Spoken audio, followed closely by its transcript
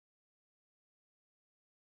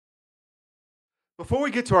Before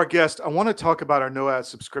we get to our guest, I want to talk about our no ad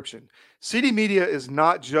subscription. CD Media is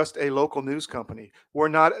not just a local news company. We're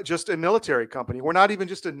not just a military company. We're not even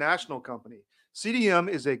just a national company. CDM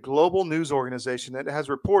is a global news organization that has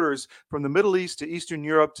reporters from the Middle East to Eastern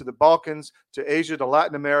Europe to the Balkans to Asia to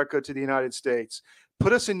Latin America to the United States.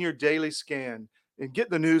 Put us in your daily scan and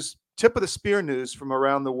get the news, tip of the spear news from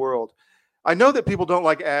around the world. I know that people don't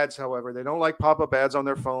like ads, however. They don't like pop up ads on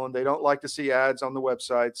their phone. They don't like to see ads on the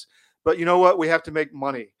websites. But you know what? We have to make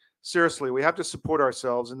money. Seriously, we have to support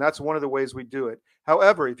ourselves, and that's one of the ways we do it.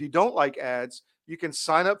 However, if you don't like ads, you can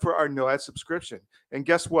sign up for our no ad subscription. And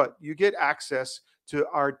guess what? You get access to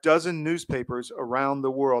our dozen newspapers around the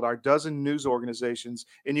world, our dozen news organizations,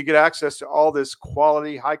 and you get access to all this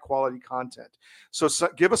quality, high quality content. So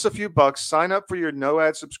give us a few bucks, sign up for your no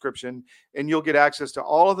ad subscription, and you'll get access to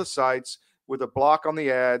all of the sites with a block on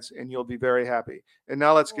the ads, and you'll be very happy. And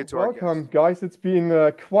now let's get to our guest. Welcome, guys. It's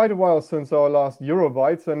been quite a while since our last Euro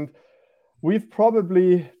Bytes, and we've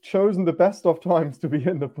probably chosen the best of times to be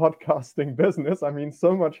in the podcasting business. I mean,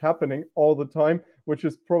 so much happening all the time, which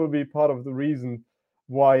is probably part of the reason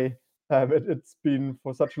why it's been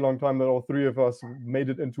for such a long time that all three of us made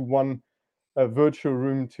it into one virtual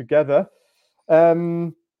room together.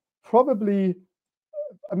 Um, Probably,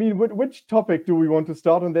 I mean, which topic do we want to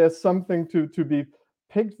start on? There's something to be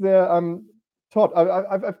picked there. Todd,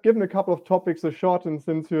 I've given a couple of topics a shot, and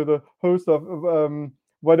since you're the host of,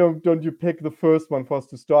 why don't you pick the first one for us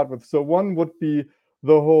to start with? So one would be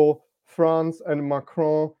the whole France and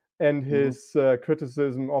Macron and his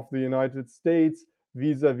criticism of the United States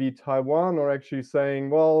vis-a-vis Taiwan, or actually saying,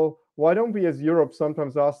 well, why don't we as Europe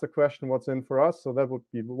sometimes ask the question, what's in for us? So that would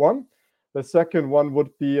be one. The second one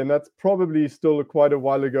would be, and that's probably still quite a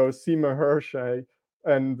while ago, Seymour Hersh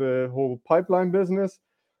and the whole pipeline business.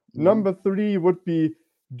 Number three would be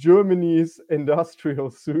Germany's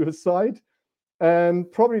industrial suicide. And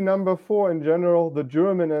probably number four in general, the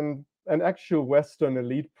German and actual Western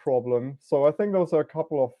elite problem. So I think those are a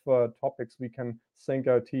couple of topics we can sink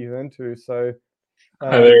our teeth into. So,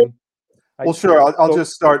 well, sure. I'll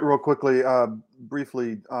just start real quickly,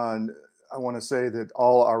 briefly on. I want to say that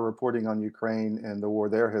all our reporting on Ukraine and the war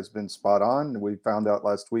there has been spot on. We found out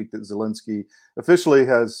last week that Zelensky officially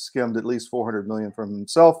has skimmed at least 400 million from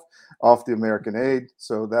himself off the American aid.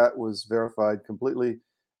 So that was verified completely.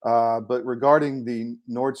 But regarding the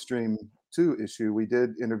Nord Stream 2 issue, we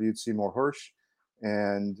did interview Seymour Hersh,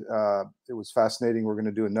 and it was fascinating. We're going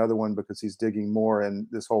to do another one because he's digging more, and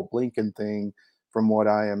this whole Blinken thing, from what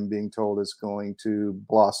I am being told, is going to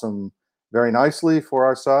blossom very nicely for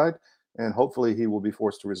our side. And hopefully he will be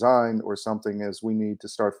forced to resign or something, as we need to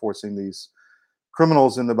start forcing these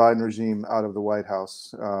criminals in the Biden regime out of the White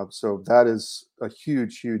House. So that is a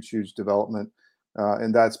huge, huge, huge development.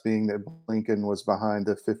 And that's being that Blinken was behind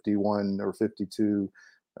the 51 or 52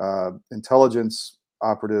 intelligence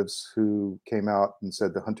operatives who came out and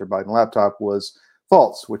said the Hunter Biden laptop was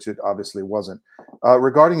false, which it obviously wasn't.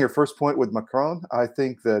 Regarding your first point with Macron, I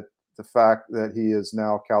think that the fact that he is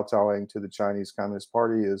now kowtowing to the Chinese Communist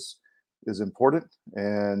Party is important,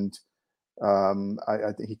 and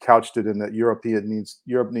I think he couched it in that Europe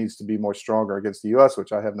needs to be more stronger against the U.S.,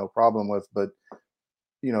 which I have no problem with. But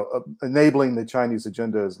enabling the Chinese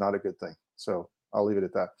agenda is not a good thing. So I'll leave it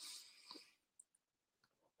at that.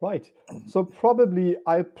 Right. So probably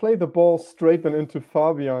I play the ball straight then into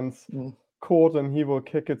Fabian's court, and he will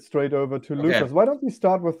kick it straight over to Lucas. Why don't we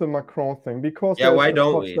start with the Macron thing? Because why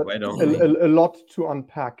don't we? A lot to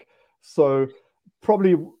unpack. So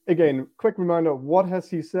probably, again, quick reminder, what has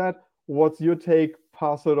he said? What's your take?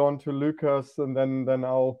 Pass it on to Lucas, and then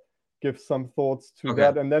I'll give some thoughts to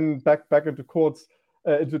that, and then back into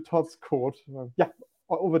Todd's court.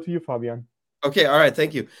 Over to you, Fabian. Okay, all right,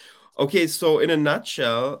 thank you. Okay, so in a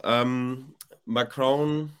nutshell,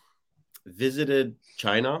 Macron visited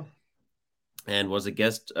China and was a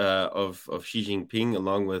guest of Xi Jinping,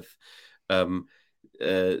 along with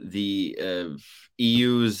the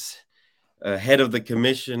EU's head of the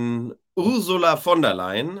Commission, Ursula von der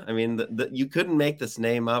Leyen. I mean, you couldn't make this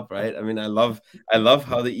name up, right? I mean, I love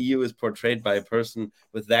how the EU is portrayed by a person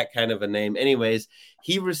with that kind of a name. Anyways,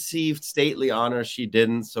 he received stately honors. She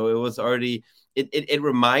didn't. So it was already, it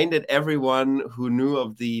reminded everyone who knew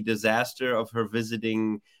of the disaster of her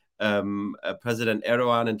visiting President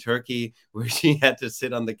Erdogan in Turkey, where she had to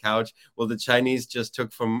sit on the couch. Well, the Chinese just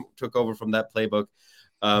took over from that playbook.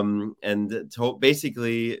 And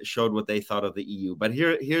basically showed what they thought of the EU. But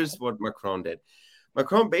here's what Macron did.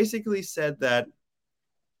 Macron basically said that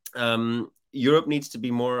Europe needs to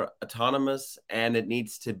be more autonomous, and it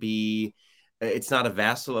needs to be It's not a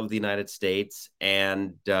vassal of the United States,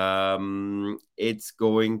 and it's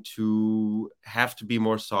going to have to be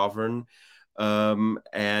more sovereign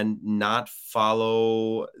and not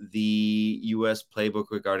follow the US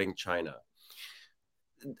playbook regarding China.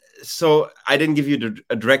 So I didn't give you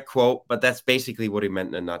a direct quote, but that's basically what he meant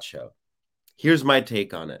in a nutshell. Here's my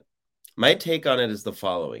take on it. My take on it is the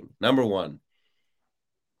following. Number one,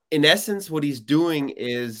 in essence, what he's doing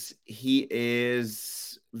is he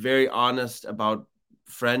is very honest about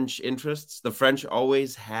French interests. The French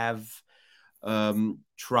always have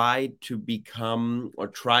tried to become or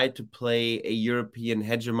tried to play a European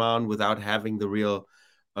hegemon without having the real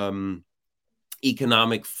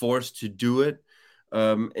economic force to do it.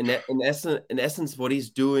 In essence, what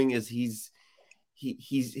he's doing is he's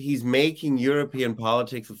making European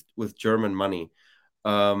politics with German money,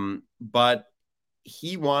 but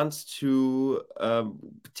he wants to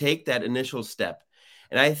take that initial step,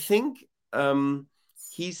 and I think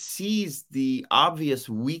he sees the obvious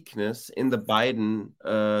weakness in the Biden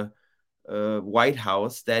White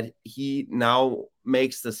House that he now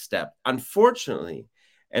makes the step. Unfortunately,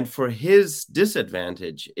 and for his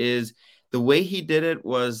disadvantage, is the way he did it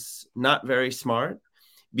was not very smart,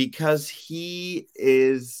 because he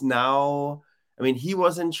is now, I mean, he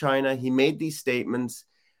was in China, he made these statements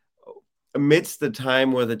amidst the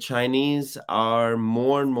time where the Chinese are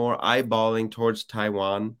more and more eyeballing towards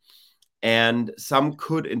Taiwan. And some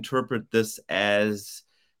could interpret this as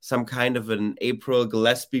some kind of an April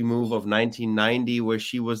Gillespie move of 1990, where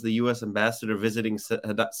she was the US ambassador visiting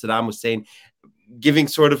Saddam Hussein, giving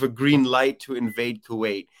sort of a green light to invade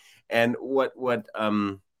Kuwait. And what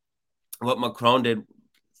Macron did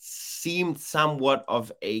seemed somewhat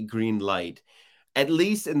of a green light, at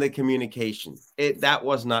least in the communication. That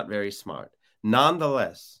was not very smart.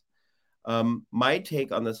 Nonetheless, my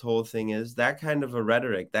take on this whole thing is that kind of a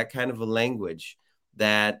rhetoric, that kind of a language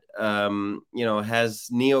that has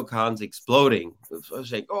neocons exploding.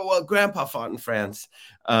 It's like, oh well, Grandpa fought in France.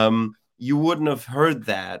 You wouldn't have heard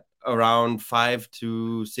that around 5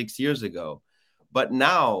 to 6 years ago. But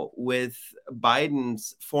now, with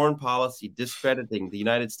Biden's foreign policy discrediting the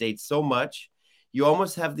United States so much, you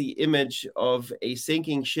almost have the image of a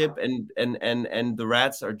sinking ship, and the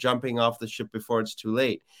rats are jumping off the ship before it's too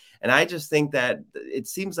late. And I just think that it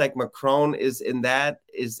seems like Macron is in that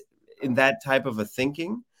type of a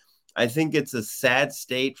thinking. I think it's a sad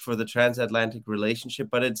state for the transatlantic relationship,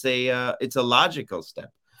 but it's a logical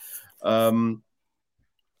step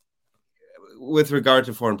with regard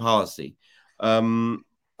to foreign policy. Do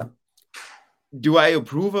I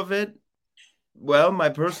approve of it? Well, my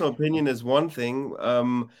personal opinion is one thing.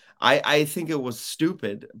 I think it was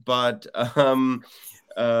stupid, but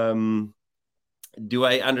do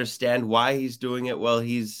I understand why he's doing it? Well,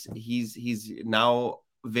 he's now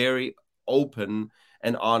very open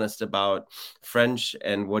and honest about French,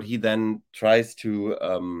 and what he then tries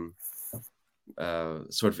to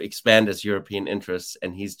sort of expand his European interests,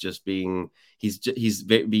 and he's being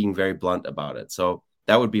very blunt about it. So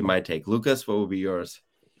that would be my take. Lucas, what would be yours?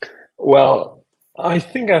 Well, I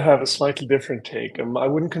think I have a slightly different take. I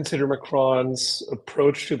wouldn't consider Macron's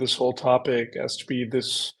approach to this whole topic as to be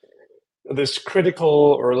this critical,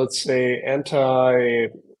 or let's say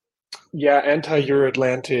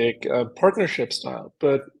anti-Euro-Atlantic partnership style.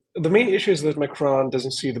 But the main issue is that Macron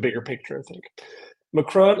doesn't see the bigger picture, I think.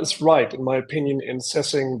 Macron is right, in my opinion, in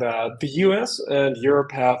assessing that the US and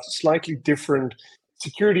Europe have slightly different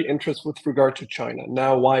security interests with regard to China.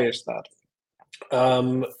 Now, why is that?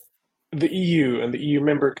 The EU and the EU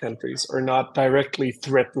member countries are not directly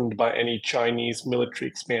threatened by any Chinese military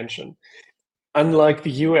expansion. Unlike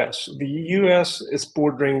the US is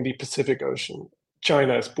bordering the Pacific Ocean.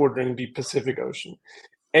 China is bordering the Pacific Ocean.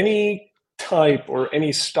 Any type or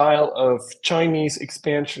any style of Chinese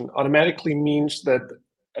expansion automatically means that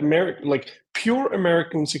pure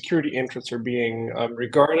American security interests are being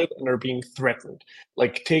regarded and are being threatened.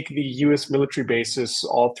 Like, take the US military bases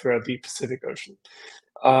all throughout the Pacific Ocean.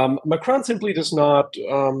 Macron simply does not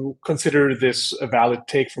consider this a valid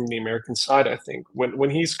take from the American side, I think.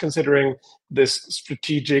 When he's considering this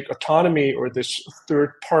strategic autonomy or this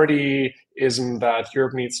third partyism that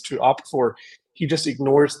Europe needs to opt for, he just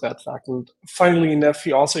ignores that fact. And finally enough,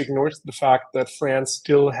 he also ignores the fact that France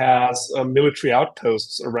still has military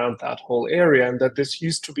outposts around that whole area, and that this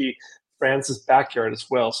used to be France's backyard as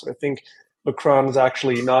well. So I think Macron is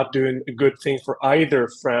actually not doing a good thing for neither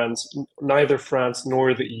France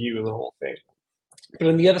nor the EU in the whole thing. But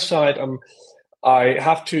on the other side, I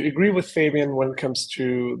have to agree with Fabian when it comes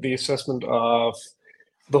to the assessment of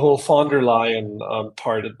the whole von der Leyen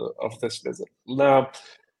part of this visit. Now,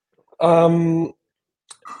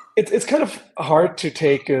 It's kind of hard to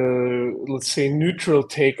take a, let's say, neutral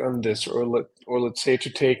take on this, or let's say to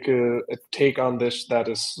take a take on this that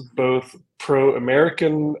is both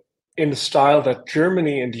pro-American in the style that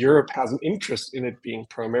Germany and Europe has an interest in it being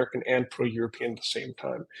pro-American and pro-European at the same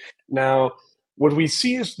time. Now, what we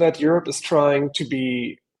see is that Europe is trying to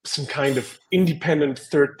be some kind of independent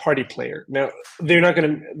third-party player. Now, they're not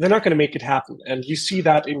gonna make it happen, and you see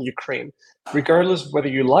that in Ukraine. Regardless of whether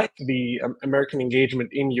you like the American engagement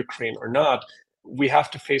in Ukraine or not, we have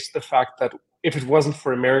to face the fact that if it wasn't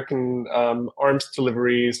for American arms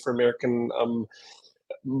deliveries, for American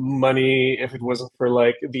money, if it wasn't for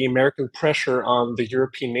like the American pressure on the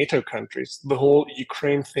European NATO countries, the whole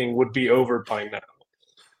Ukraine thing would be over by now.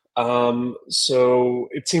 So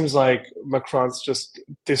it seems like Macron's just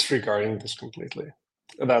disregarding this completely.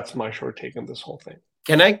 That's my short take on this whole thing.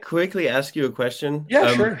 Can I quickly ask you a question?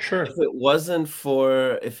 Yeah, sure. If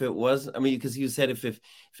it was, I mean, because you said if it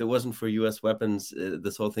wasn't for U.S. weapons,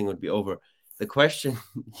 this whole thing would be over. The question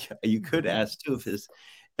you could ask too is,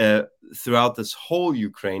 throughout this whole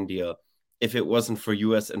Ukraine deal, if it wasn't for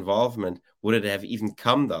U.S. involvement, would it have even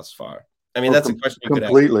come thus far? I mean, that's a question you could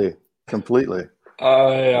ask. Completely.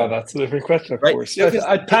 Yeah, that's a different question, of course. Yeah,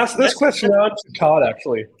 I'd pass this question on to Todd,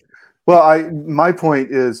 actually. Well, my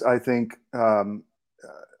point is, I think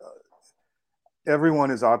everyone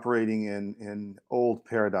is operating in old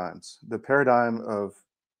paradigms. The paradigm of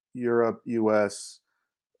Europe, US,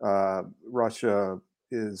 Russia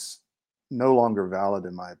is no longer valid,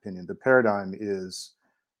 in my opinion. The paradigm is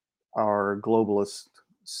our globalist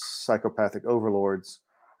psychopathic overlords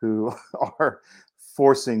who are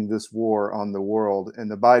forcing this war on the world, and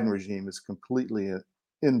the Biden regime is completely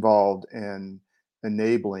involved in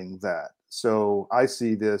enabling that. So I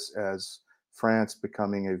see this as France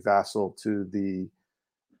becoming a vassal to the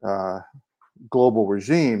global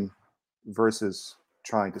regime versus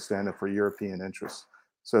trying to stand up for European interests.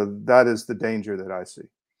 So that is the danger that I see.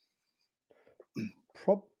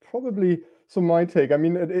 Probably. So my take, I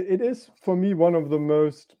mean, it is for me one of the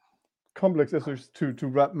most complex issues to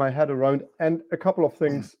wrap my head around, and a couple of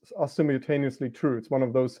things are simultaneously true. It's one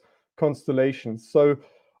of those constellations. So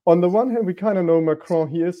on the one hand, we kind of know Macron,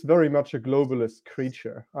 he is very much a globalist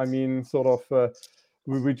creature. I mean, sort of,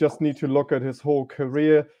 we just need to look at his whole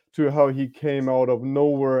career, to how he came out of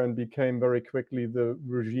nowhere and became very quickly the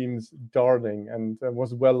regime's darling, and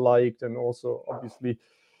was well liked, and also obviously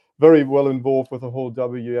very well involved with the whole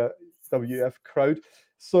WF crowd.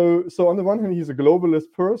 So on the one hand, he's a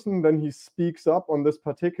globalist person. Then he speaks up on this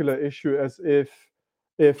particular issue as if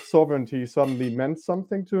sovereignty suddenly meant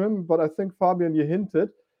something to him. But I think, Fabian, you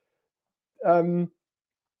hinted, the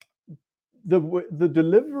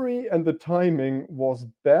delivery and the timing was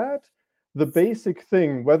bad. The basic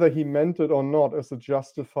thing, whether he meant it or not, is a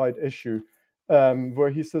justified issue,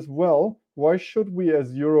 where he says, well, why should we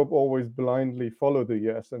as Europe always blindly follow the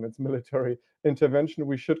US and its military intervention?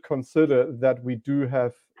 We should consider that we do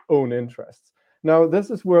have own interests. Now, this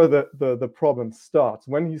is where the problem starts.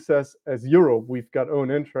 When he says, as Europe, we've got own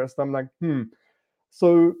interests, I'm like,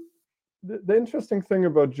 So the interesting thing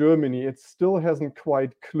about Germany, it still hasn't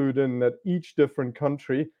quite clued in that each different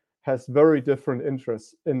country has very different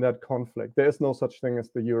interests in that conflict. There is no such thing as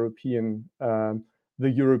the European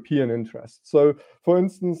interest. So, for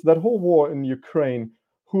instance, that whole war in Ukraine,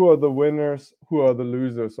 who are the winners, who are the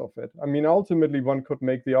losers of it? I mean, ultimately, one could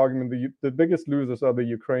make the argument the biggest losers are the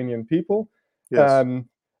Ukrainian people. Yes.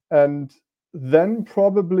 And then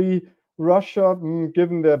probably Russia,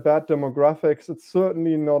 given their bad demographics, it's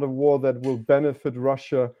certainly not a war that will benefit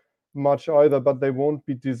Russia much either, but they won't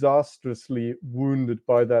be disastrously wounded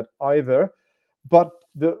by that either. But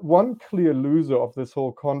the one clear loser of this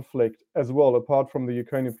whole conflict as well, apart from the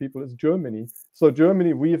Ukrainian people, is Germany. So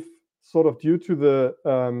Germany, we've sort of, due to the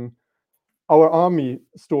our army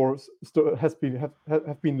stores have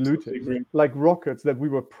been looted, like rockets that we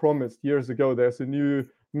were promised years ago. There's a new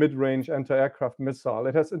mid-range anti-aircraft missile.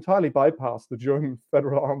 It has entirely bypassed the German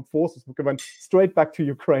Federal Armed Forces. We went straight back to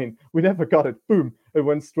Ukraine. We never got it. Boom, it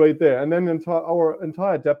went straight there. And then our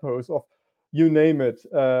entire depots of, you name it,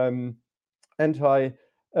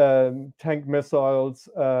 anti-tank missiles,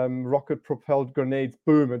 rocket-propelled grenades,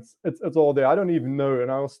 boom, it's all there. I don't even know.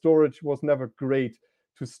 And our storage was never great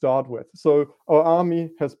to start with. So our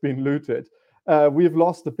army has been looted. We have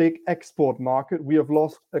lost a big export market. We have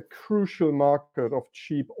lost a crucial market of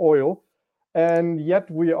cheap oil. And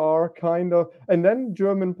yet we are kind of, and then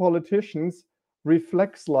German politicians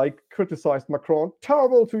reflex-like criticized Macron.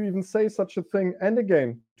 Terrible to even say such a thing. And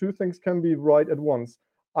again, two things can be right at once.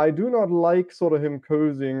 I do not like sort of him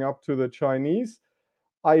cozying up to the Chinese.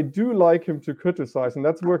 I do like him to criticize, and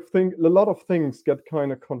that's where a lot of things get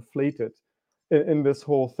kind of conflated in this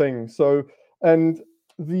whole thing. So, and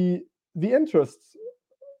the interests,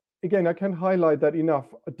 again, I can't highlight that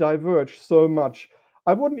enough, diverge so much.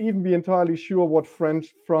 I wouldn't even be entirely sure what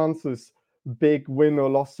France's big win or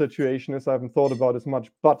loss situation is. I haven't thought about as much,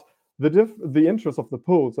 but the interests of the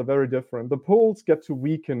Poles are very different. The Poles get to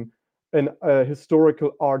weaken a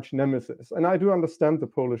historical arch nemesis, and I do understand the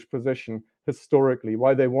Polish position historically,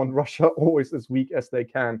 why they want Russia always as weak as they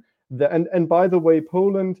can. And by the way,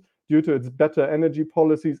 Poland, due to its better energy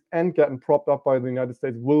policies and getting propped up by the United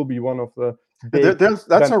States, will be one of the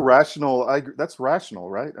that's rational,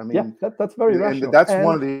 right? I mean, yeah, that's very rational. And that's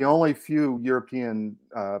one of the only few European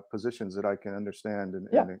positions that I can understand and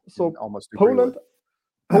almost agree with.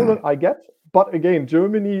 Poland, I get, but again,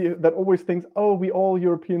 Germany that always thinks, oh, we all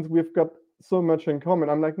Europeans, we've got so much in common.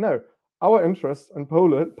 I'm like, no, our interests and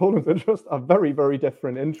Poland's interests are very, very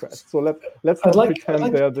different interests. So let's not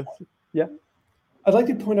pretend they're this. Yeah. I'd like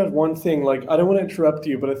to point out one thing, like, I don't want to interrupt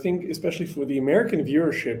you, but I think especially for the American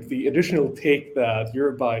viewership, the additional take that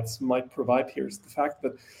Euro Bytes might provide here is the fact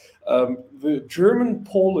that the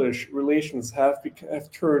German-Polish relations have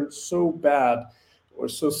turned so bad or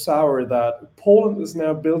so sour that Poland is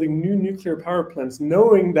now building new nuclear power plants,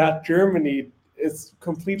 knowing that Germany is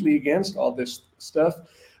completely against all this stuff.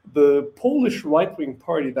 The Polish right-wing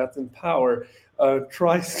party that's in power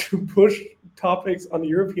tries to push topics on the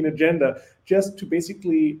European agenda just to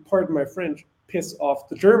basically, pardon my French, piss off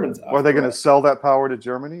the Germans. Are they going to sell that power to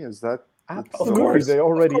Germany? Is that absolutely? They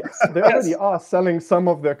already are selling some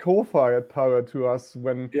of their coal-fired power to us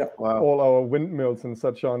when all our windmills and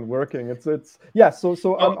such aren't working. It's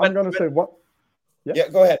So I'm going to say what. Yeah,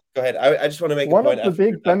 go ahead. I just want to make one of the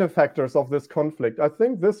big benefactors of this conflict. I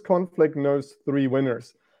think this conflict knows three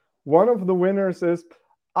winners. One of the winners is,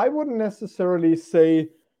 I wouldn't necessarily say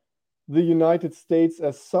the United States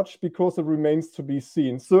as such, because it remains to be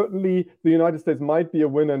seen. Certainly, the United States might be a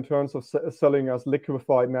winner in terms of selling us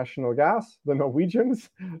liquefied national gas. The Norwegians,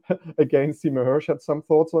 again, Seymour Hersh had some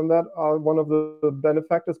thoughts on that, are one of the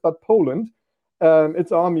benefactors. But Poland,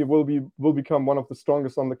 its army will become one of the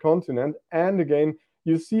strongest on the continent. And again,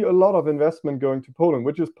 you see a lot of investment going to Poland,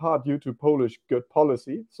 which is part due to Polish good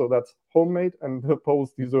policy. So that's homemade, and the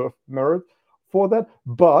Poles deserve merit for that.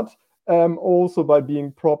 But also by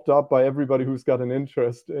being propped up by everybody who's got an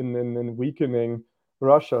interest in weakening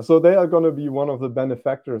Russia. So they are going to be one of the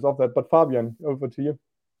benefactors of that. But Fabian, over to you.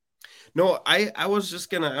 No, I was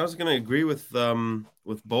gonna agree with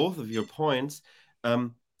both of your points.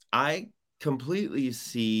 I completely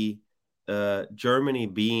see Germany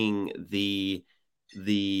being the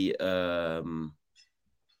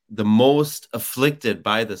most afflicted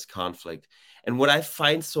by this conflict. And what I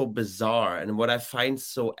find so bizarre and what I find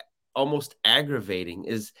so almost aggravating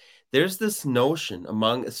is there's this notion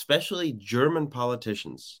among especially German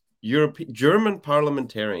politicians, German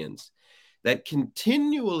parliamentarians, that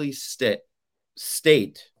continually state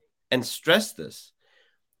and stress this.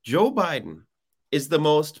 Joe Biden is the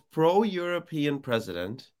most pro-European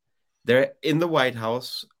president there in the White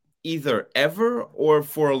House, either ever or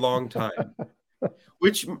for a long time.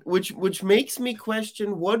 Which makes me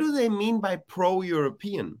question, what do they mean by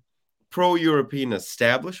pro-European? Pro-European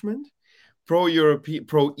establishment? Pro-European,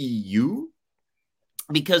 pro-EU?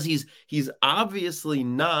 Because he's obviously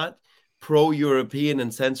not pro-European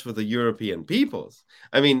in sense for the European peoples.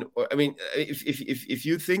 I mean, if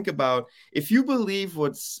you think about, if you believe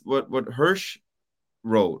what Hersh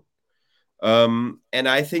wrote, and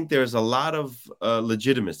I think there's a lot of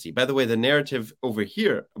legitimacy. By the way, the narrative over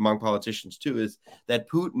here among politicians too is that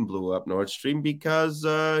Putin blew up Nord Stream because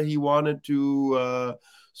he wanted to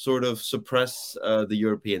sort of suppress the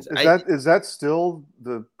Europeans. Is that still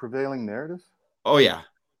the prevailing narrative? Oh yeah.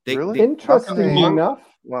 Really? Interestingly enough.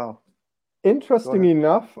 Wow. Interestingly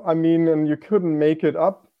enough, I mean, and you couldn't make it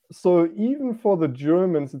up. So even for the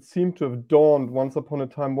Germans, it seemed to have dawned once upon a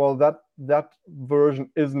time, well, that version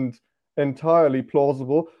isn't entirely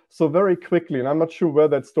plausible. So very quickly, and I'm not sure where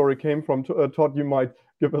that story came from, Todd, you might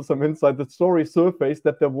give us some insight. The story surfaced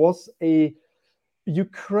that there was a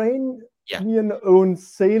Ukrainian-owned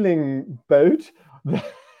sailing boat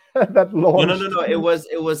that launched. No. It was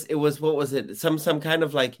what was it? Some kind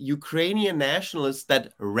of like Ukrainian nationalists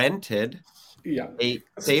that rented a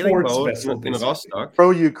sailing boat in Rostock.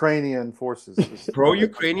 Pro-Ukrainian forces.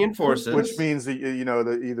 Pro-Ukrainian forces, which means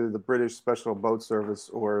either the British Special Boat Service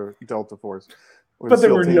or Delta Force. But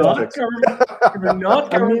they were not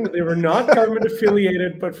government. They were not government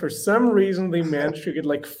affiliated. But for some reason, they managed to get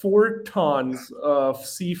like 4 tons of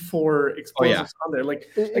C4 explosives on there. Like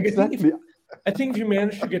exactly. I think if you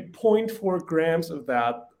manage to get 0.4 grams of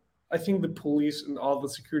that, I think the police and all the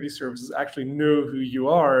security services actually know who you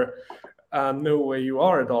are, know where you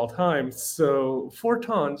are at all times. So 4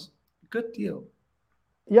 tons, good deal.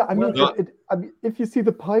 Yeah, I mean, I mean, if you see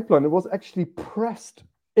the pipeline, it was actually pressed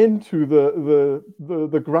into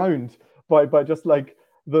the ground by just like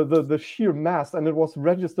the sheer mass, and it was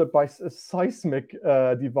registered by seismic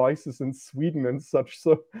devices in Sweden and such.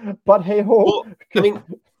 So, but hey ho. Well, I mean,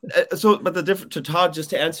 but the difference to Todd,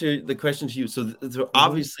 just to answer the question to you. So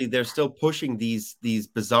obviously they're still pushing these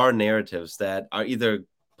bizarre narratives that are either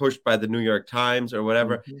pushed by the New York Times or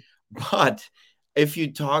whatever. But if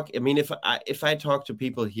you talk, I mean, if I talk to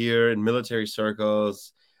people here in military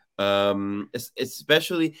circles,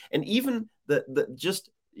 especially, and even the just,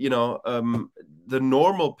 you know, the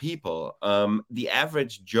normal people, the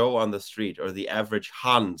average Joe on the street or the average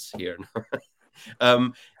Hans here,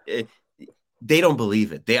 they don't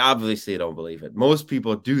believe it. They obviously don't believe it. Most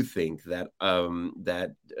people do think that an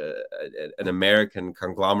American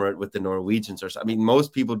conglomerate with the Norwegians, or I mean,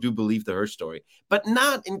 most people do believe the Hirsch story, but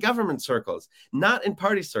not in government circles, not in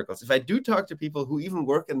party circles. If I do talk to people who even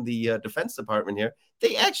work in the Defense Department here,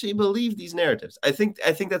 they actually believe these narratives. I think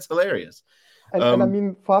that's hilarious. And I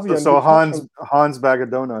mean, Fabian. So Hans bag of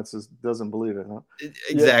donuts doesn't believe it, huh?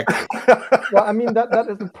 Exactly. Yeah. Well, I mean, that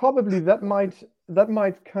is probably that might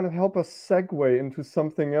kind of help us segue into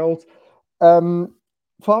something else.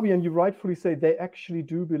 Fabian, you rightfully say they actually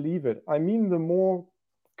do believe it. I mean, the more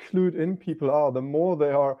clued in people are, the more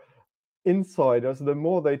they are insiders, the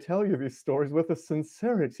more they tell you these stories with a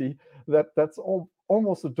sincerity that's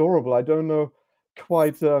almost adorable. I don't know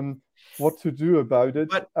quite what to do about it.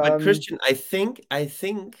 But Christian, I think,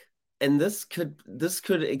 and this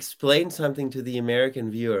could explain something to the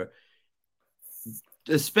American viewer,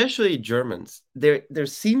 especially Germans. There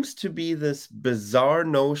seems to be this bizarre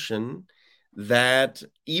notion that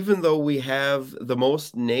even though we have the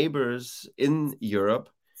most neighbors in Europe,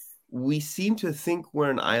 we seem to think we're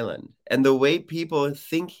an island. And the way people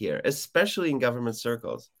think here, especially in government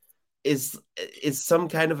circles, is some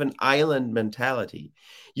kind of an island mentality.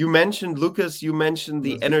 You mentioned, Lucas,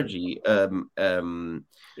 the energy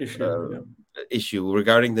issue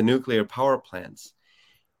regarding the nuclear power plants.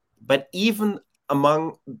 But even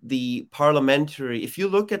among the parliamentary, if you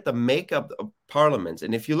look at the makeup of parliaments,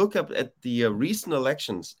 and if you look up at the recent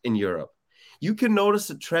elections in Europe, you can notice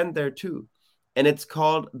a trend there too. And it's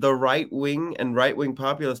called the right-wing and right-wing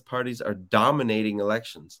populist parties are dominating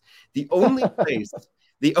elections. The only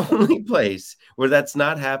place where that's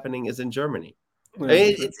not happening is in Germany. I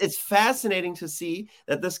mean, it's fascinating to see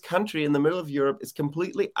that this country in the middle of Europe is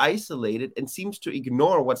completely isolated and seems to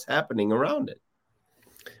ignore what's happening around it.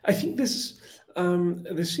 I think this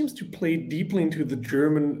seems to play deeply into the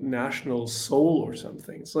German national soul or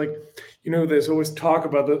something. It's like, you know, there's always talk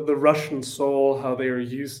about the Russian soul, how they are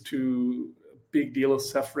used to a big deal of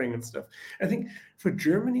suffering and stuff. I think for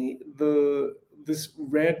Germany, this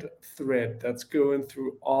red thread that's going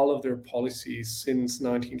through all of their policies since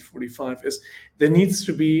 1945 is there needs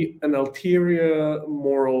to be an ulterior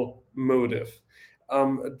moral motive.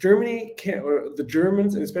 Germany or the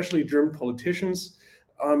Germans, and especially German politicians,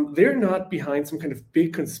 they're not behind some kind of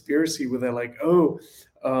big conspiracy where they're like,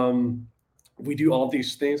 we do all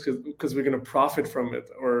these things because we're going to profit from it,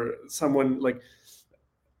 or someone like,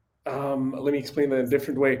 let me explain that in a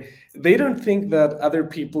different way. They don't think that other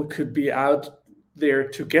people could be out there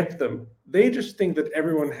to get them. They just think that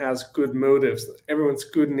everyone has good motives, that everyone's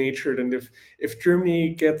good-natured, and if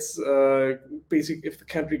Germany gets if the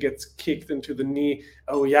country gets kicked into the knee,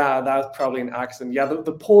 oh yeah, that's probably an accident. Yeah,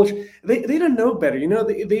 the Polish, they don't know better. You know,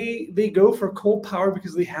 they go for coal power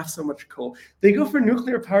because they have so much coal. They go for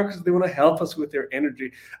nuclear power because they want to help us with their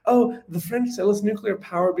energy. Oh, the French sell us nuclear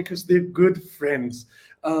power because they're good friends.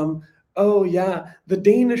 Oh yeah, the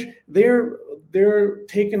Danish, they're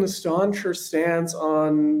taking a stauncher stance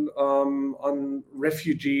on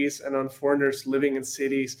refugees and on foreigners living in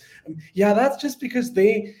cities. Yeah, that's just because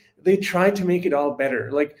they try to make it all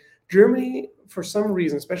better. Like Germany, for some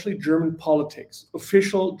reason, especially German politics,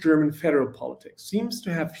 official German federal politics, seems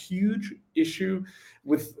to have huge issue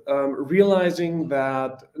with realizing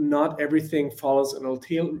that not everything follows an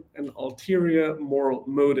ulterior moral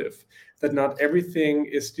motive, that not everything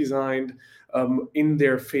is designed in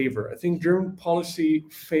their favor. I think German policy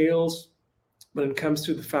fails when it comes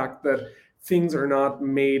to the fact that things are not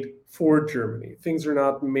made for Germany. Things are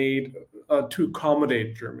not made to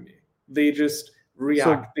accommodate Germany. They just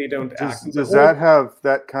react. So they don't act. Does that have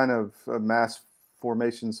that kind of mass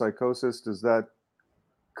formation psychosis? Does that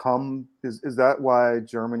come? Is that why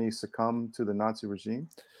Germany succumbed to the Nazi regime?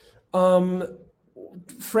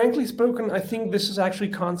 frankly spoken, I think this is actually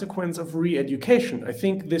consequence of re-education. I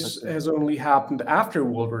think this has only happened after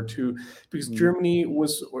World War II, because Germany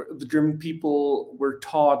was, or the German people were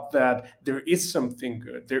taught that there is something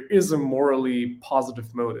good, there is a morally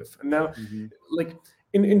positive motive. And now, like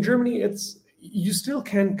in Germany, you still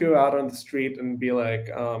can't go out on the street and be like,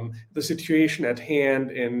 the situation at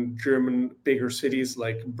hand in German bigger cities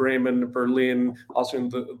like Bremen, Berlin, also in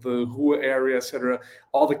the Ruhr area, etc.,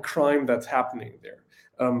 all the crime that's happening there.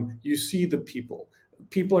 You see the people.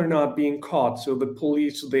 People are not being caught, so the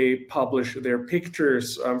police, they publish their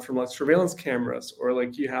pictures from like surveillance cameras, or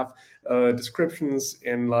like you have descriptions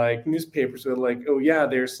in like newspapers that like, oh yeah,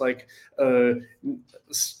 there's like a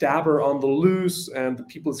stabber on the loose, and the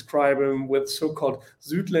people describe him with so-called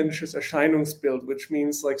südländisches Erscheinungsbild, which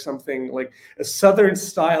means like something like a southern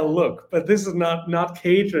style look. But this is not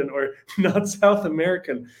Cajun or not South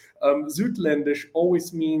American. Südländisch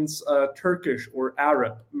always means Turkish or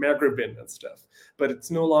Arab, Maghrebin and stuff, but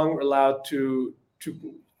it's no longer allowed to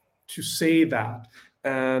say that.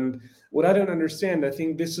 And what I don't understand, I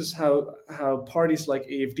think this is how parties like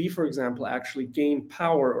AfD, for example, actually gain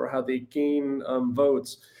power, or how they gain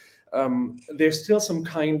votes. There's still some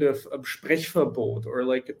kind of Sprechverbot, or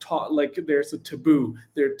like there's a taboo.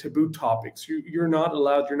 There are taboo topics. You're not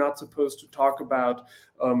allowed. You're not supposed to talk about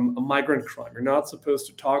a migrant crime. You're not supposed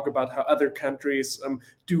to talk about how other countries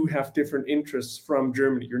do have different interests from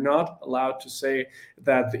Germany. You're not allowed to say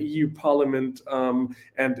that the EU Parliament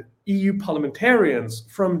and EU parliamentarians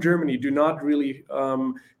from Germany do not really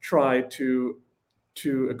try to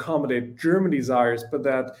accommodate German desires, but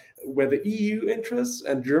that where the EU interests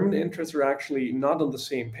and German interests are actually not on the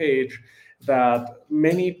same page, that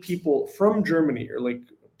many people from Germany, or like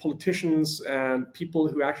politicians and people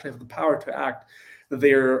who actually have the power to act,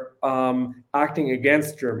 they're acting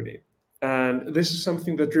against Germany. And this is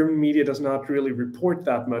something that German media does not really report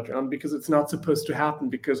that much on, because it's not supposed to happen,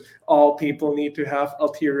 because all people need to have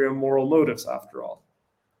ulterior moral motives after all.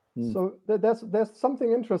 So there's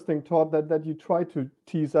something interesting, Todd, that you try to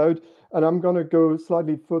tease out, and I'm going to go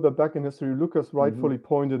slightly further back in history. Lucas rightfully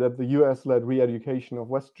pointed at the US-led re-education of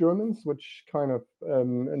West Germans, which kind of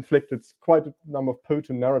inflicted quite a number of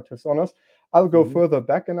potent narratives on us. I'll go further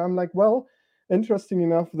back, and I'm like, well, interesting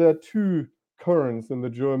enough, there are two currents in the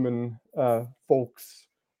German folks'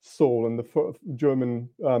 soul, and the German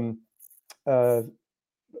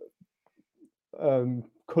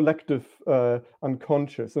collective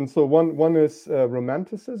unconscious. And so one is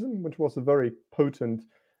Romanticism, which was a very potent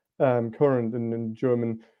current in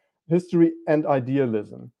German history, and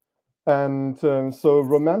idealism. And so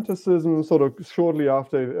Romanticism, sort of shortly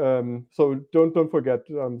after, so don't forget,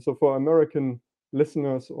 so for American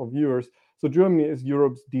listeners or viewers, so Germany is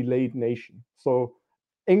Europe's delayed nation. So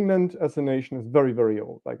England as a nation is very, very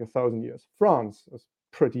old, like 1,000 years. France is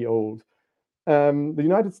pretty old. The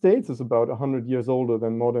United States is about 100 years older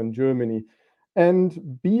than modern Germany.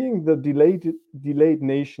 And being the delayed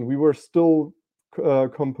nation, we were still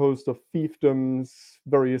composed of fiefdoms,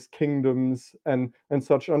 various kingdoms, and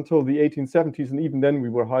such until the 1870s. And even then, we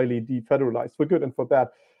were highly defederalized, for good and for bad.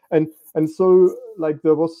 And so, like,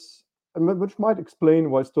 there was, which might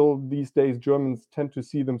explain why still these days Germans tend to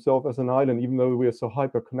see themselves as an island, even though we are so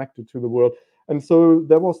hyper connected to the world. And so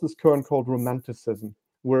there was this current called Romanticism,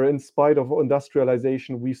 where in spite of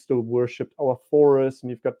industrialization, we still worshipped our forests, and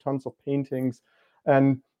you've got tons of paintings.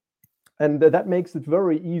 And that makes it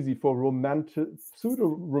very easy for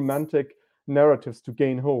pseudo-romantic narratives to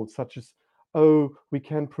gain hold, such as, oh, we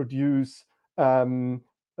can produce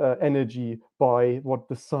energy by what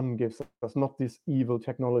the sun gives us, not this evil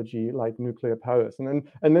technology like nuclear powers. And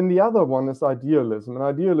then the other one is idealism. And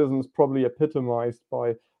idealism is probably epitomized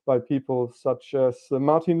by people such as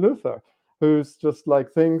Martin Luther, who's just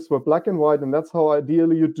like, things were black and white, and that's how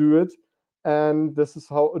ideally you do it. And this is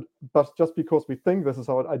how it, but just because we think this is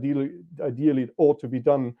how it ideally it ought to be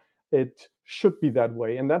done, it should be that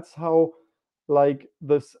way. And that's how, like,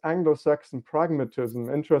 this Anglo-Saxon pragmatism,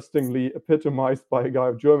 interestingly epitomized by a guy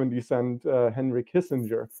of German descent, Henry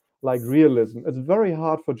Kissinger, like realism. It's very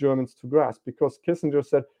hard for Germans to grasp, because Kissinger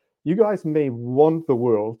said, you guys may want the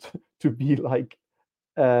world to be like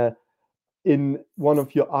in one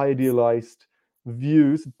of your idealized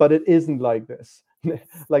views, but it isn't like this.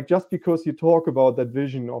 Like, just because you talk about that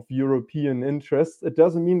vision of European interests, it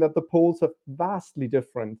doesn't mean that the Poles have vastly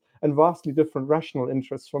different rational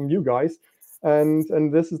interests from you guys.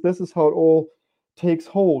 And this is how it all takes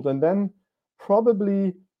hold. And then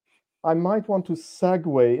probably I might want to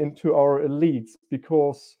segue into our elites,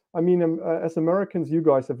 because I mean, as Americans, you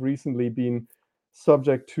guys have recently been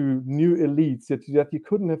subject to new elites that you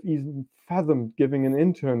couldn't have even fathomed giving an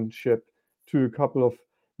internship to a couple of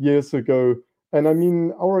years ago. And I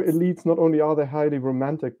mean, our elites, not only are they highly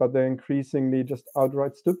romantic, but they're increasingly just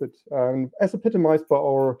outright stupid, as epitomized by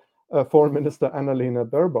our foreign minister, Annalena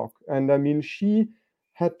Baerbock. And I mean, she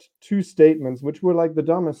had two statements, which were like the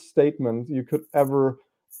dumbest statement you could ever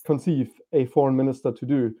conceive a foreign minister to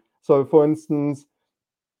do. So, for instance,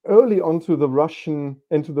 early into the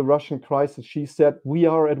Russian crisis, she said, "We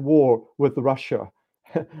are at war with Russia,"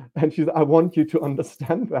 and she said, "I want you to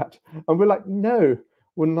understand that." And we're like, "No,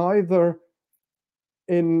 we're neither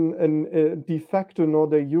in de facto nor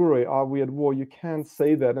de jure are we at war. You can't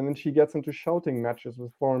say that." And then she gets into shouting matches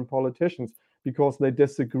with foreign politicians because they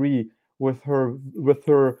disagree with her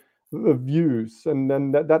views, and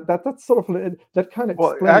then that's sort of that kind of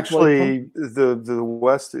explains. Well, actually, the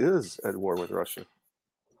West is at war with Russia.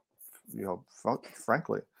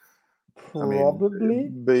 Frankly, probably.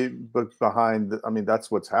 But behind,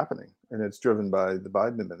 that's what's happening, and it's driven by the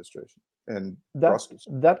Biden administration and Brussels.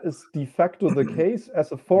 That is de facto the case.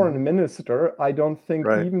 As a foreign minister, I don't think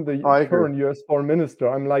even the current US foreign minister,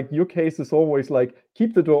 I'm like, your case is always like,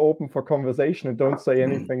 keep the door open for conversation and don't say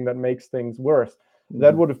anything that makes things worse.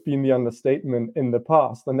 That would have been the understatement in the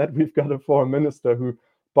past. And that we've got a foreign minister who,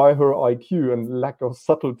 by her IQ and lack of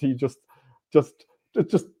subtlety, just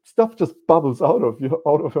stuff just bubbles out of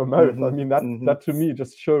her mouth. I mean, that to me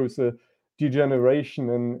just shows a degeneration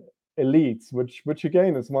in elites, which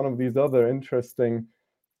again is one of these other interesting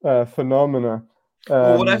phenomena.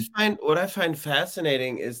 Well, what I find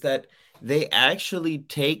fascinating is that they actually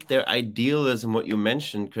take their idealism, what you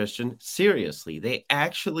mentioned, Christian, seriously. They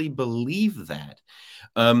actually believe that.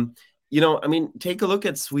 Take a look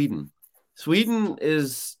at Sweden. Sweden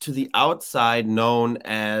is, to the outside, known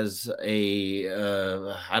as a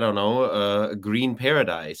green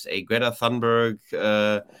paradise, a Greta Thunberg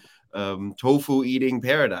tofu-eating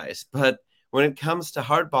paradise. But when it comes to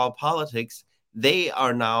hardball politics, they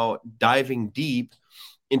are now diving deep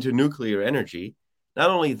into nuclear energy. Not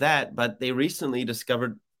only that, but they recently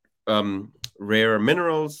discovered rare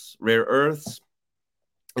minerals, rare earths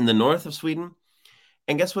in the north of Sweden.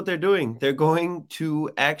 And guess what they're doing? They're going to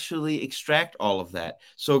actually extract all of that.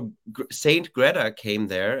 So Saint Greta came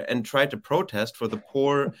there and tried to protest for the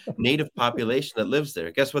poor native population that lives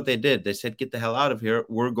there. Guess what they did? They said, get the hell out of here.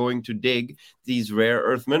 We're going to dig these rare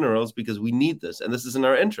earth minerals because we need this. And this is in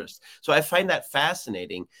our interest. So I find that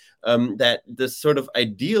fascinating, that this sort of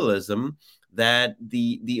idealism that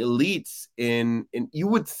the elites in you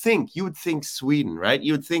would think Sweden, right?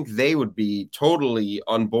 You would think they would be totally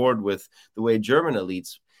on board with the way German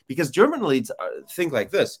elites, because German elites think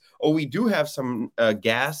like this: oh, we do have some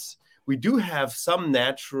gas, we do have some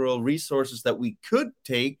natural resources that we could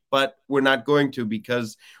take, but we're not going to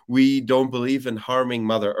because we don't believe in harming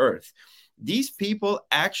Mother Earth. These people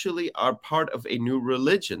actually are part of a new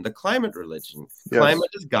religion, the climate religion. Yes. Climate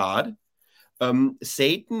is God.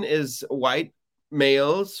 Satan is white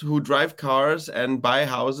males who drive cars and buy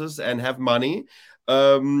houses and have money.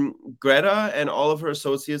 Greta and all of her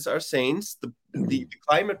associates are saints. The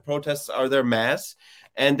climate protests are their mass,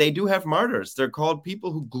 and they do have martyrs. They're called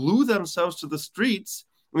people who glue themselves to the streets.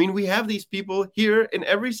 I mean, we have these people here in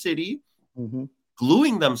every city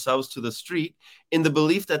gluing themselves to the street in the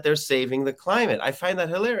belief that they're saving the climate. I find that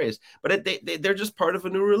hilarious, but they're just part of a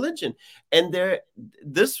new religion. And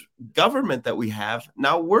this government that we have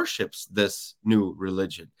now worships this new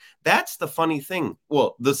religion. That's the funny thing.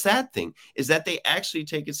 Well, the sad thing is that they actually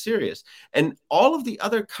take it serious. And all of the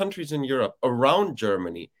other countries in Europe around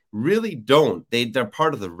Germany really don't. They're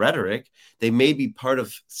part of the rhetoric. They may be part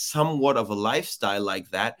of somewhat of a lifestyle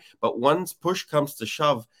like that, but once push comes to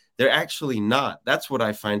shove, they're actually not. That's what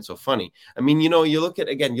I find so funny. I mean, you look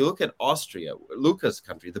at Austria, Luca's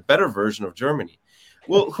country, the better version of Germany.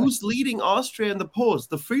 Well, who's leading Austria in the polls?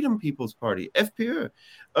 The Freedom People's Party, FPÖ.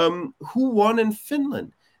 Who won in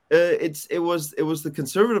Finland? It was the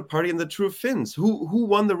Conservative Party and the True Finns. Who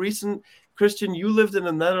won the recent? Christian, you lived in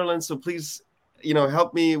the Netherlands, so please,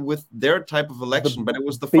 help me with their type of election. But it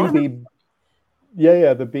was the farmer.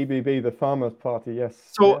 Yeah, the BBB, the Farmers Party, yes.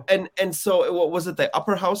 So and so, what was it? The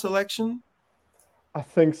upper house election? I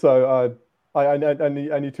think so.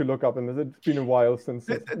 I need to look up, and it's been a while since.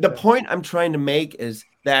 The point I'm trying to make is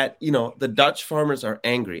that the Dutch farmers are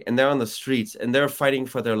angry, and they're on the streets, and they're fighting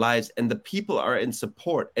for their lives, and the people are in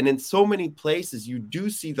support. And in so many places, you do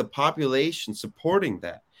see the population supporting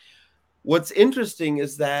that. What's interesting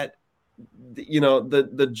is that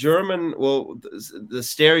the German, the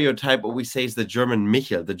stereotype, what we say is the German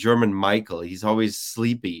Michael, the German Michael. He's always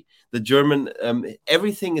sleepy. The German,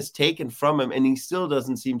 everything is taken from him, and he still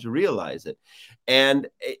doesn't seem to realize it. And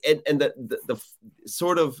the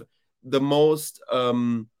sort of the most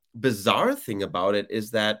bizarre thing about it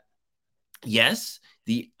is that, yes,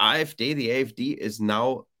 the AfD is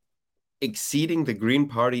now exceeding the Green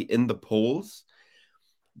Party in the polls,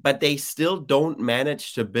 but they still don't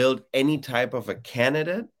manage to build any type of a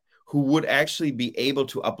candidate who would actually be able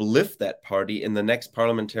to uplift that party in the next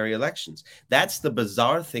parliamentary elections. That's the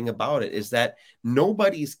bizarre thing about it, is that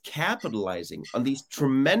nobody's capitalizing on these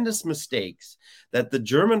tremendous mistakes that the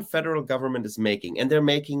German federal government is making, and they're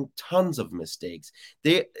making tons of mistakes.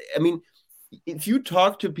 I mean, if you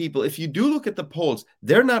talk to people, if you do look at the polls,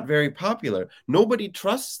 they're not very popular. Nobody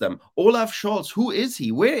trusts them. Olaf Scholz, who is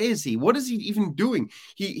he? Where is he? What is he even doing?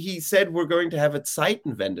 He said we're going to have a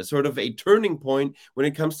Zeitenwende, sort of a turning point when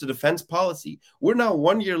it comes to defense policy. We're now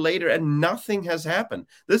 1 year later and nothing has happened.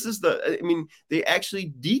 They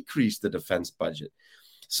actually decreased the defense budget.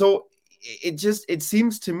 So it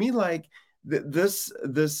seems to me like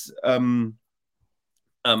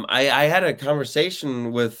I had a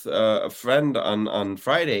conversation with a friend on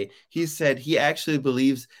Friday. He said he actually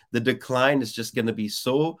believes the decline is just going to be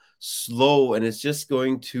so slow, and it's just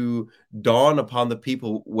going to dawn upon the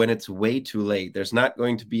people when it's way too late. There's not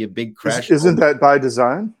going to be a big crash. Isn't that by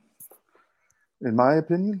design, in my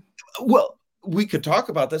opinion? Well, we could talk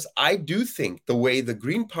about this. I do think the way the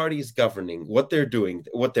Green Party is governing, what they're doing,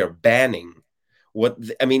 what they're banning,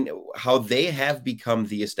 how they have become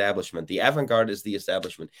the establishment. The avant-garde is the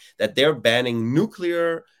establishment, that they're banning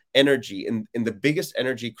nuclear energy in the biggest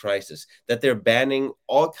energy crisis, that they're banning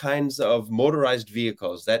all kinds of motorized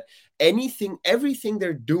vehicles, that everything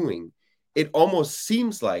they're doing, it almost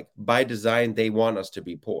seems like by design they want us to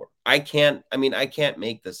be poor. I can't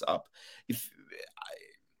make this up.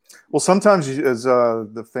 Well, sometimes, as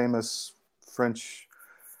the famous French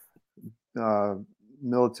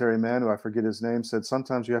military man, who I forget his name, said,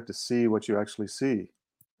 sometimes you have to see what you actually see.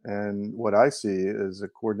 And what I see is a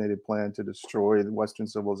coordinated plan to destroy the Western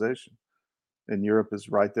civilization. And Europe is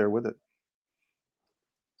right there with it.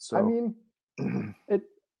 So, I mean,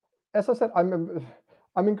 as I said,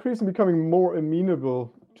 I'm increasingly becoming more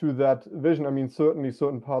amenable to that vision. I mean, certainly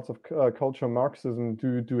certain parts of culture Marxism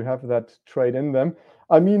do have that trait in them.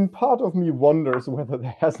 I mean, part of me wonders whether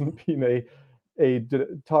there hasn't been a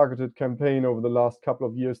targeted campaign over the last couple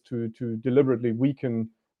of years to deliberately weaken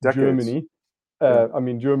decades. Germany. I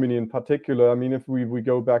mean, Germany in particular. I mean, if we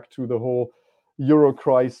go back to the whole Euro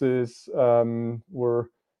crisis, where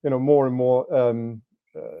more and more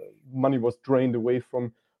money was drained away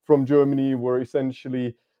from Germany, where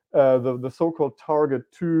essentially the so-called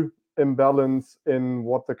target 2 imbalance in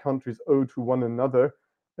what the countries owe to one another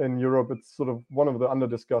in Europe, it's sort of one of the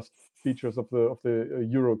under-discussed features of the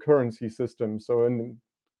euro currency system. So in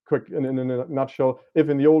a nutshell, if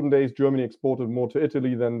in the olden days Germany exported more to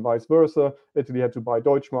Italy than vice versa, Italy had to buy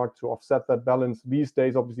Deutschmark to offset that balance. These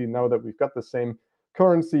days, obviously, now that we've got the same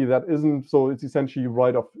currency, that isn't, so it's essentially you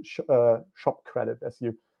write off shop credit as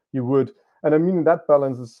you would. And I mean, that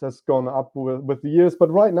balance has gone up with the years, but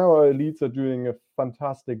right now our elites are doing a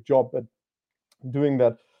fantastic job at doing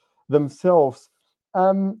that themselves.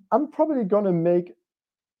 I'm probably going to make,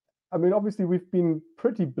 I mean, obviously we've been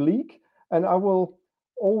pretty bleak, and I will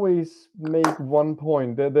always make one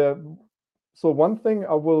point. So one thing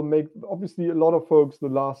I will make, obviously a lot of folks the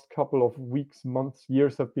last couple of weeks, months,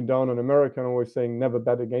 years have been down on America and always saying never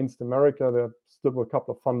bet against America. There are still a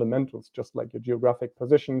couple of fundamentals, just like your geographic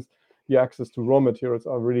positions, your access to raw materials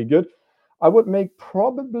are really good. I would make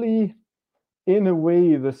probably, in a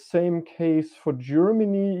way, the same case for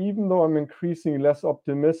Germany, even though I'm increasingly less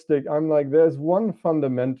optimistic. I'm like, there's one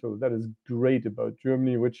fundamental that is great about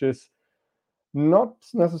Germany, which is not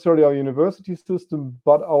necessarily our university system,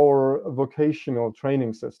 but our vocational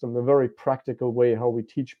training system, a very practical way how we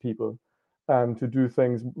teach people to do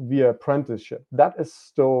things via apprenticeship. That is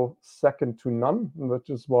still second to none, which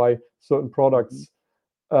is why certain products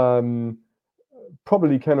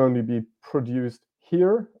probably can only be produced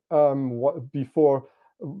here before,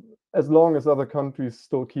 as long as other countries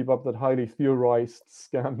still keep up that highly theorized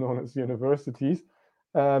scam known as universities.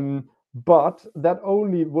 But that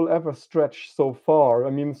only will ever stretch so far. I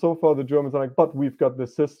mean, so far the Germans are like, but we've got the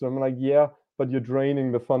system. I'm like, yeah, but you're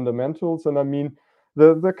draining the fundamentals. And I mean,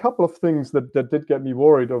 the couple of things that did get me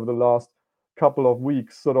worried over the last couple of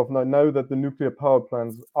weeks, sort of now that the nuclear power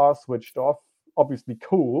plants are switched off, obviously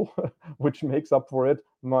coal, which makes up for it,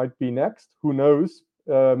 might be next. Who knows?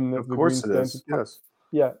 Of course it is. Yes.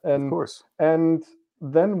 Yeah, and of course. And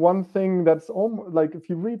then one thing that's almost like, if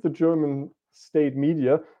you read the German state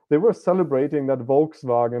media, they were celebrating that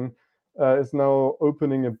Volkswagen is now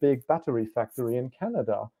opening a big battery factory in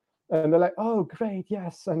Canada. And they're like, oh, great,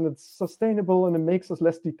 yes, and it's sustainable and it makes us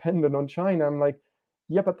less dependent on China. I'm like,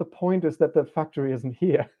 yeah, but the point is that the factory isn't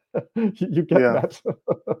here. You get that.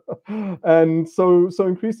 And so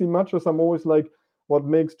increasingly much as I'm always like, what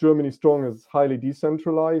makes Germany strong is highly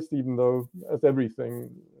decentralized, even though as everything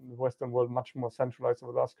in the Western world, much more centralized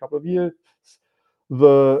over the last couple of years.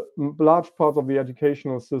 The large parts of the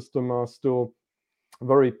educational system are still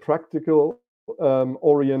very practical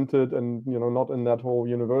oriented, and not in that whole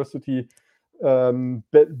university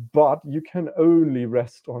but you can only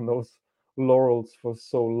rest on those laurels for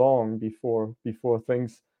so long before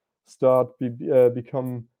things start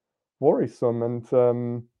become worrisome.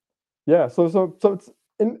 And yeah, so it's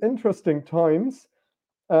interesting times.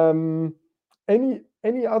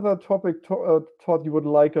 Any other topic Todd, you would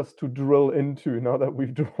like us to drill into now that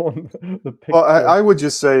we've drawn the picture? Well, I would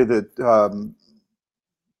just say that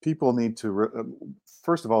people need to,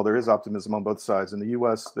 first of all, there is optimism on both sides. In the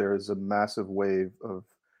US, there is a massive wave of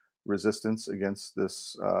resistance against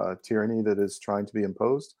this tyranny that is trying to be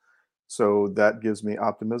imposed. So that gives me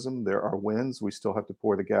optimism. There are wins. We still have to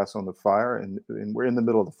pour the gas on the fire, and we're in the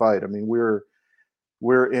middle of the fight. I mean, we're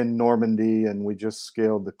in Normandy and we just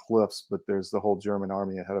scaled the cliffs, but there's the whole German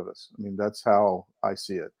army ahead of us. I mean, that's how I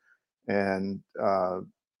see it. And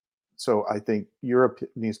so I think Europe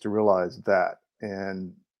needs to realize that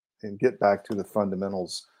and get back to the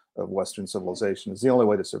fundamentals of Western civilization is the only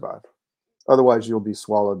way to survive. Otherwise, you'll be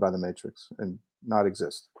swallowed by the matrix and not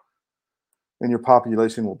exist. And your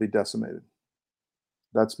population will be decimated.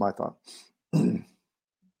 That's my thought.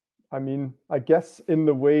 I mean, I guess in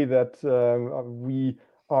the way that we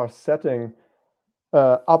are setting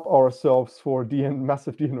up ourselves for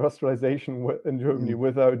massive deindustrialization in Germany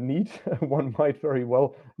without need, one might very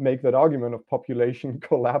well make that argument of population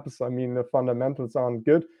collapse. I mean, the fundamentals aren't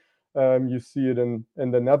good. You see it in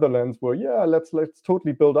the Netherlands, where let's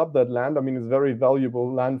totally build up that land. I mean, it's very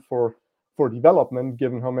valuable land for development,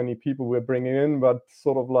 given how many people we're bringing in, but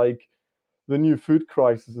sort of like the new food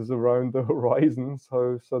crisis is around the horizon.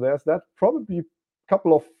 So there's that. Probably a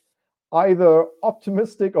couple of either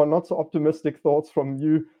optimistic or not so optimistic thoughts from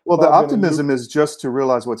you. Well, the optimism is just to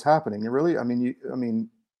realize what's happening. And really, I mean,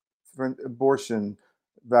 for abortion,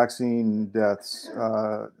 vaccine deaths,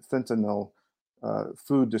 fentanyl,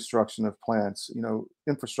 food destruction of plants,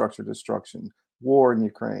 infrastructure destruction, war in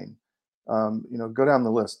Ukraine, go down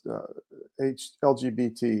the list,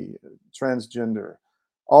 LGBT, transgender,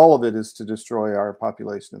 all of it is to destroy our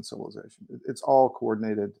population and civilization. It's all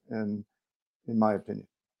coordinated, in my opinion.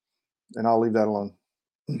 And I'll leave that alone.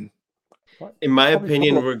 In my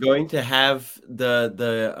opinion, we're going to have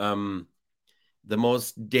the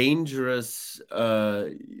most dangerous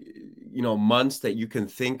months that you can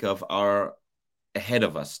think of are ahead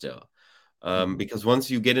of us still. Because once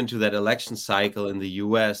you get into that election cycle in the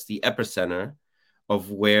US, the epicenter of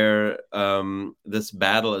where this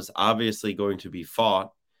battle is obviously going to be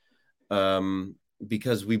fought,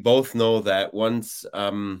 because we both know that once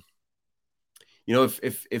if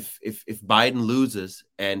Biden loses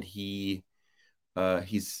and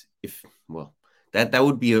that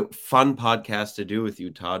would be a fun podcast to do with you,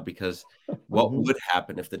 Todd, because what would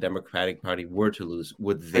happen if the Democratic Party were to lose?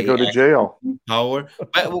 Would they go to jail? Power,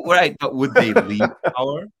 right? But would they leave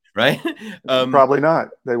power? Right? Probably not.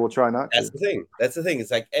 They will try not to. That's the thing.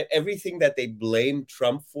 It's like everything that they blame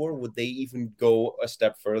Trump for. Would they even go a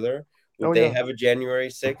step further? Would they have a January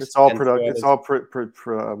 6th? It's all It's all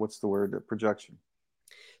what's the word? Projection.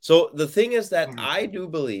 So the thing is that I do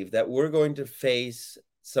believe that we're going to face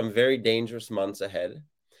some very dangerous months ahead,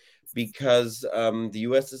 because the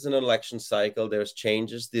U.S. is in an election cycle. There's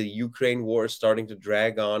changes. The Ukraine war is starting to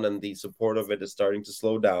drag on, and the support of it is starting to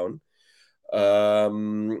slow down.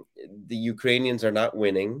 The Ukrainians are not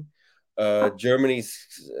winning. Germany's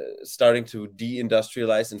starting to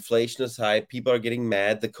deindustrialize. Inflation is high. People are getting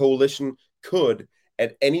mad. The coalition could,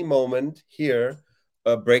 at any moment here,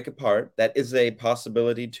 break apart. That is a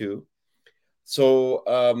possibility too. So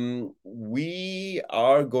we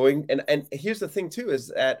are going, and here's the thing too,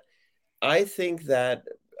 is that I think that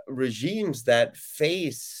regimes that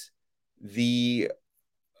face the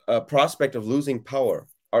prospect of losing power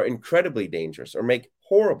are incredibly dangerous or make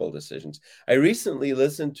horrible decisions. I recently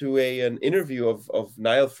listened to an interview of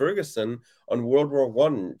Niall Ferguson on World War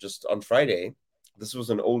I just on Friday. This was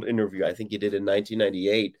an old interview. I think he did in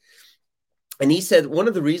 1998. And he said one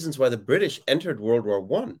of the reasons why the British entered World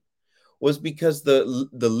War I was because the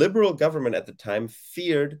Liberal government at the time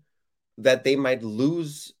feared that they might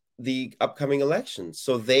lose the upcoming elections.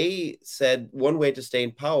 So they said one way to stay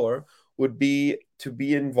in power would be to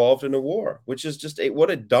be involved in a war, which is just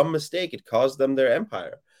what a dumb mistake. It caused them their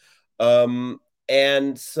empire.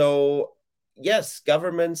 And so, yes,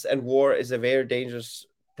 governments and war is a very dangerous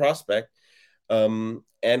prospect.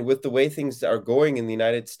 And with the way things are going in the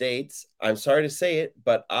United States, I'm sorry to say it,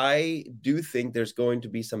 but I do think there's going to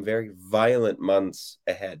be some very violent months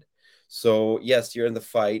ahead. So yes, you're in the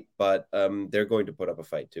fight, but they're going to put up a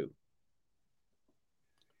fight too.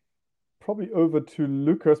 Probably over to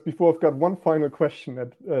Lucas before I've got one final question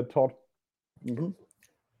at Todd. Mm-hmm.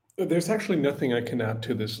 There's actually nothing I can add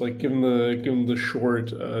to this. Like, given the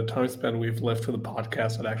short time span we've left for the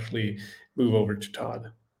podcast, I'd actually move over to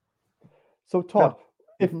Todd. So Todd,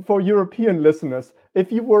 if for European listeners,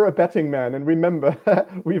 if you were a betting man, and remember,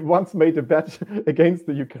 we once made a bet against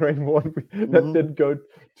the Ukraine war that didn't go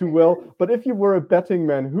too well. But if you were a betting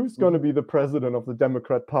man, who's going to be the president of the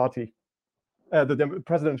Democrat Party, the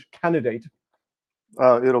presidential candidate?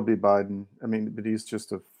 It'll be Biden. I mean, but he's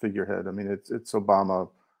just a figurehead. I mean, it's Obama,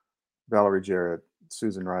 Valerie Jarrett,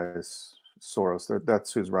 Susan Rice, Soros.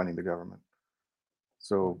 That's who's running the government.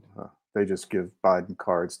 So they just give Biden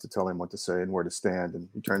cards to tell him what to say and where to stand, and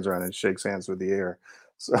he turns around and shakes hands with the air.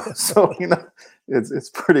 So you know, it's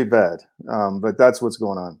pretty bad. But that's what's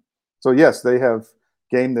going on. So yes, they have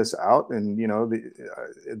gamed this out, and you know,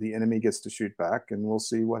 the enemy gets to shoot back, and we'll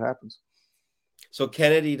see what happens. So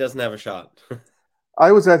Kennedy doesn't have a shot.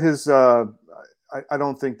 I was at his. I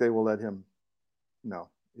don't think they will let him. No,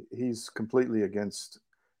 he's completely against.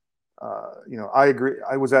 You know, I agree.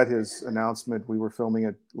 I was at his announcement. We were filming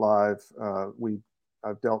it live.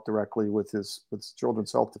 I've dealt directly with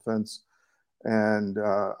Children's Health Defense, and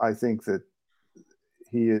I think that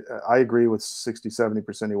I agree with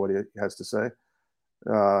 60-70% of what he has to say.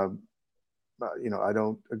 You know, I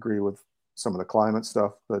don't agree with some of the climate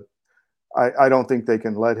stuff, but I don't think they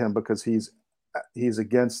can let him because he's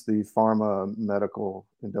against the pharma medical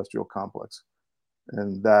industrial complex.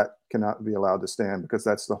 And that cannot be allowed to stand because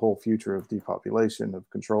that's the whole future of depopulation, of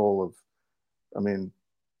control of, I mean,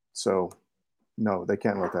 so no, they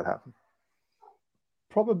can't let that happen.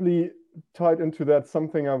 Probably tied into that,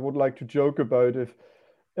 something I would like to joke about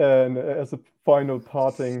and as a final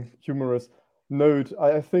parting humorous note,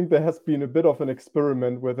 I think there has been a bit of an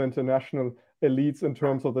experiment with international elites in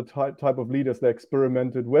terms of the type of leaders they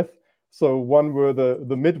experimented with. So one were the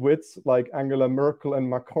midwits like Angela Merkel and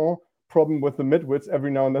Macron. Problem with the midwits,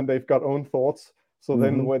 every now and then they've got own thoughts. So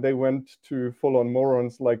then when they went to full-on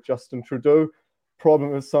morons like Justin Trudeau,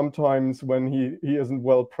 problem is sometimes when he isn't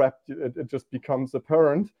well prepped, it just becomes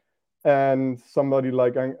apparent. And somebody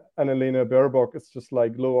like Annalena Baerbock, it's just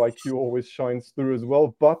like low IQ always shines through as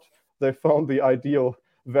well. But they found the ideal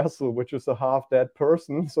vessel, which is a half-dead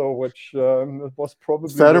person. So which was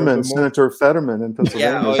probably Fetterman, Senator Fetterman in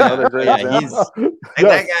Pennsylvania. That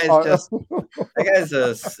guy's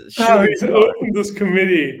a he's opened this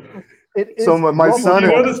committee. So my son, you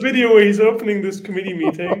know this video where he's opening this committee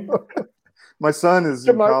meeting. My son is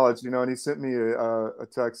in college, you know, and he sent me a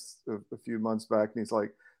text a few months back, and he's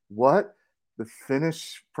like, "What? The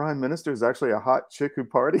Finnish prime minister is actually a hot chick who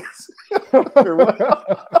parties?" Or what?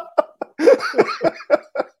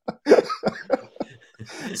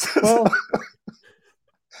 Well,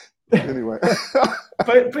 anyway,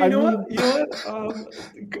 but you know what?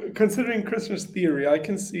 Considering Christopher's theory, I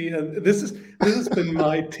can see, and this has been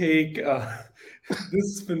my take. This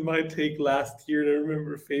has been my take last year. I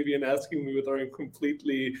remember Fabian asking me whether I'm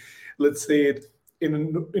completely, let's say it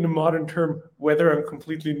in a modern term, whether I'm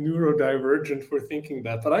completely neurodivergent for thinking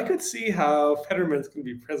that. But I could see how Fetterman's can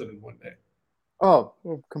be president one day. Oh,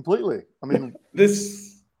 completely. I mean,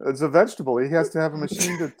 it's a vegetable. He has to have a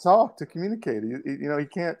machine to talk, to communicate. You know, he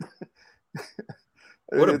can't.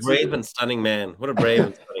 What a brave and stunning man. What a brave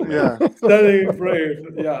and stunning man. Yeah. Stunning, brave.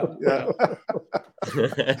 Yeah.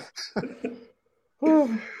 Well,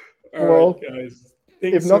 right, guys.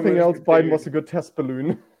 If nothing else, Biden was a good test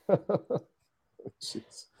balloon.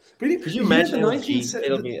 Could you imagine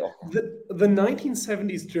the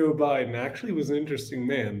 1970s Joe Biden actually was an interesting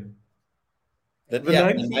man. The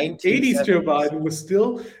 1980s Joe Biden was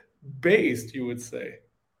still based, you would say.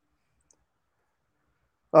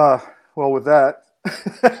 Well, with that,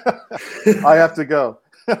 I have to go.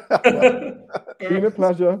 Been a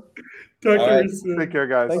pleasure. Talk to you soon. Take care,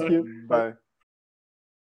 guys. Thank you. Bye.